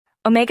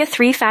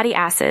Omega-3 fatty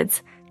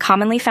acids,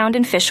 commonly found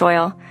in fish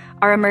oil,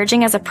 are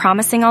emerging as a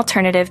promising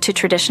alternative to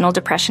traditional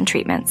depression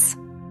treatments.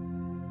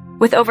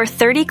 With over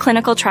 30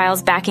 clinical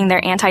trials backing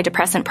their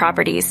antidepressant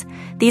properties,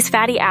 these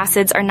fatty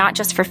acids are not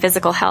just for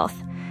physical health,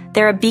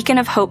 they're a beacon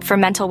of hope for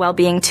mental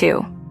well-being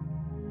too.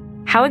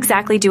 How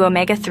exactly do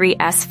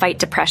omega-3s fight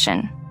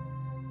depression?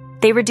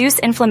 They reduce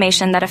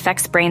inflammation that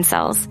affects brain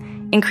cells,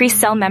 increase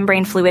cell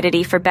membrane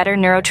fluidity for better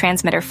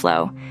neurotransmitter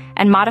flow,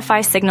 and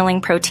modify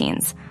signaling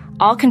proteins,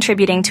 all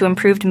contributing to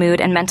improved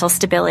mood and mental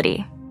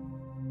stability.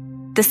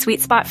 The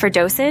sweet spot for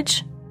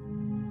dosage?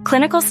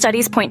 Clinical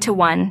studies point to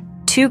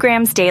 1-2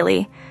 grams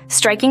daily,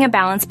 striking a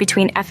balance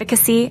between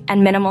efficacy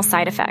and minimal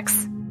side effects.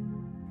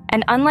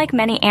 And unlike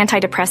many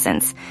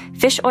antidepressants,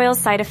 fish oil's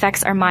side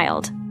effects are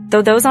mild,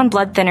 though those on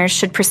blood thinners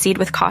should proceed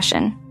with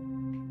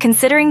caution.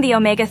 Considering the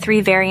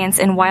omega-3 variants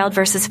in wild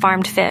versus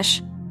farmed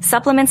fish,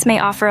 supplements may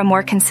offer a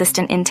more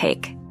consistent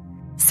intake.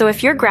 So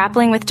if you're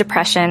grappling with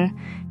depression,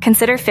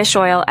 consider fish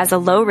oil as a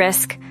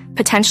low-risk,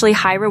 potentially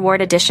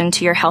high-reward addition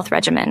to your health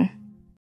regimen.